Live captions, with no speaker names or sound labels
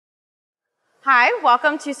Hi,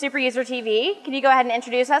 welcome to SuperuserTV. Can you go ahead and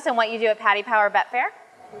introduce us and what you do at Paddy Power Betfair?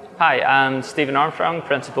 Hi, I'm Stephen Armstrong,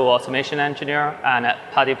 Principal Automation Engineer, and at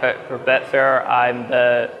Paddy Power Betfair I'm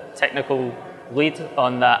the technical lead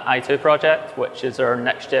on the i2 project, which is our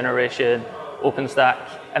next generation OpenStack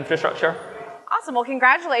infrastructure. Awesome, well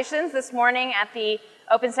congratulations. This morning at the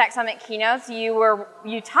OpenStack Summit keynotes,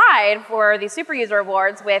 you tied for the Super User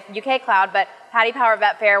Awards with UK Cloud, but Paddy Power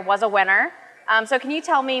Betfair was a winner. So can you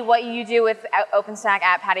tell me what you do with OpenStack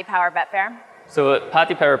at Paddy Power Betfair? So at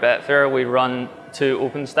Paddy Power Betfair, we run 2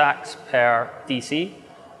 OpenStacks per DC.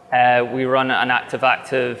 We run an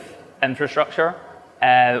active-active infrastructure.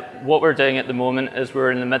 What we're doing at the moment is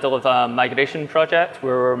we're in the middle of a migration project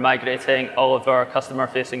where we're migrating all of our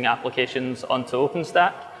customer-facing applications onto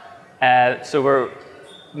OpenStack. So we're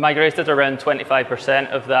migrated around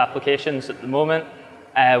 25% of the applications at the moment.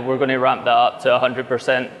 We're going to ramp that up to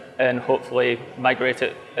 100% and hopefully migrate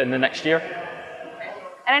it in the next year.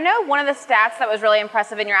 And I know one of the stats that was really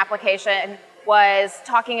impressive in your application was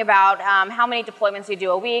talking about how many deployments you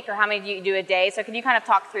do a week or how many you do a day. So can you kind of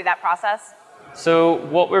talk through that process? So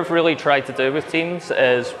what we've really tried to do with teams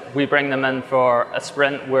is we bring them in for a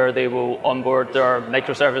sprint where they will onboard their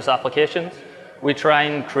microservice applications. We try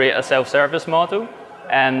and create a self-service model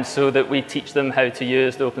so that we teach them how to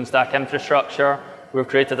use the OpenStack infrastructure. We've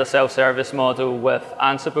created a self-service model with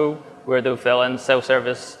Ansible where they'll fill in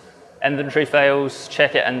self-service inventory files,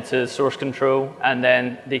 check it into source control, and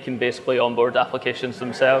then they can basically onboard applications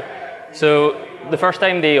themselves. So the first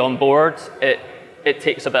time they onboard, it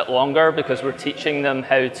takes a bit longer because we're teaching them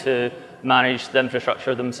how to manage the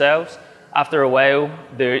infrastructure themselves. After a while,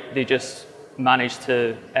 they just manage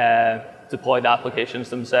to deploy the applications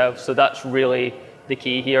themselves. So that's really the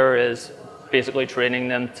key here, is basically training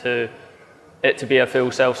them to be a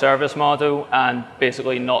full self-service model and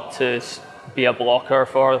basically not to be a blocker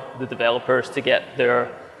for the developers to get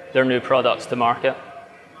their new products to market.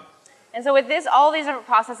 And so with all these different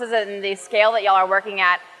processes and the scale that y'all are working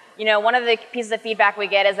at, one of the pieces of feedback we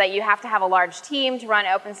get is that you have to have a large team to run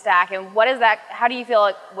OpenStack. And what is that? How do you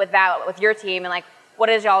feel with that with your team, and what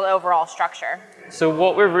is y'all's overall structure? So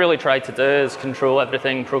what we've really tried to do is control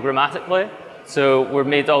everything programmatically. So we've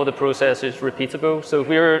made all the processes repeatable. So if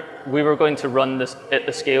we were going to run this at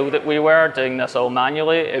the scale that we were, doing this all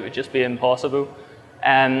manually, it would just be impossible.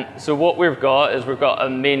 So what we've got is we've got a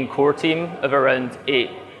main core team of around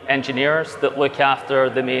 8 engineers that look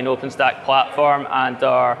after the main OpenStack platform and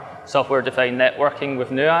our software-defined networking with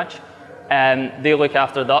Nuage. They look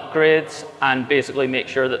after the upgrades and basically make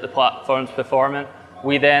sure that the platform's performant.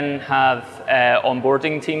 We then have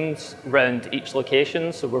onboarding teams around each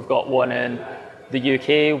location. So we've got one in the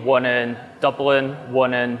UK, one in Dublin,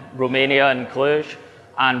 one in Romania and Cluj,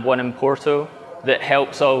 and one in Porto that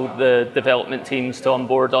helps all the development teams to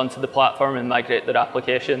onboard onto the platform and migrate their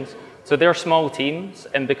applications. So they're small teams,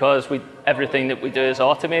 and because everything that we do is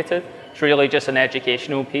automated, it's really just an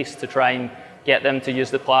educational piece to try and get them to use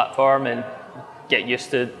the platform and get used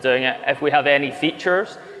to doing it. If we have any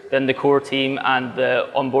features, then the core team and the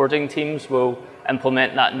onboarding teams will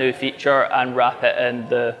implement that new feature and wrap it in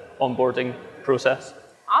the onboarding process.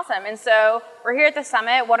 Awesome. And so we're here at the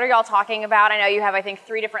summit. What are y'all talking about? I know you have, I think,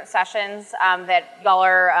 3 different sessions that y'all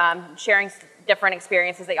are sharing different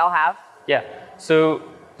experiences that y'all have. Yeah. So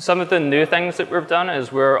some of the new things that we've done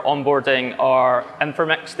is we're onboarding our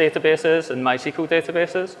Informix databases and MySQL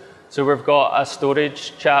databases. So we've got a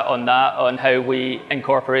storage chat on that, on how we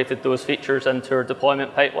incorporated those features into our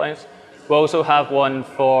deployment pipelines. We also have one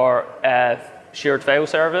for shared file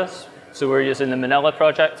service. So we're using the Manila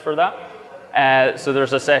project for that. So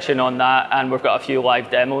there's a session on that, and we've got a few live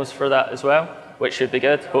demos for that as well, which should be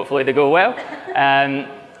good. Hopefully they go well. And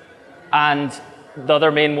the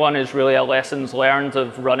other main one is really a lessons learned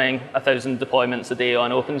of running 1,000 deployments a day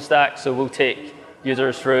on OpenStack. So we'll take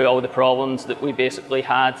users through all the problems that we basically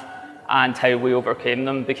had and how we overcame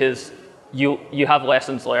them, because you have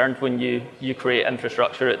lessons learned when you create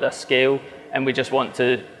infrastructure at this scale, and we just want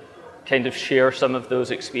to kind of share some of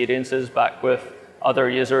those experiences back with other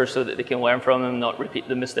users so that they can learn from them and not repeat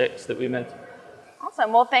the mistakes that we made.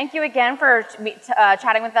 Awesome. Well, thank you again for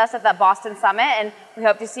chatting with us at the Boston Summit, and we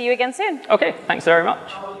hope to see you again soon. Okay, thanks very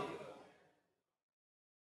much.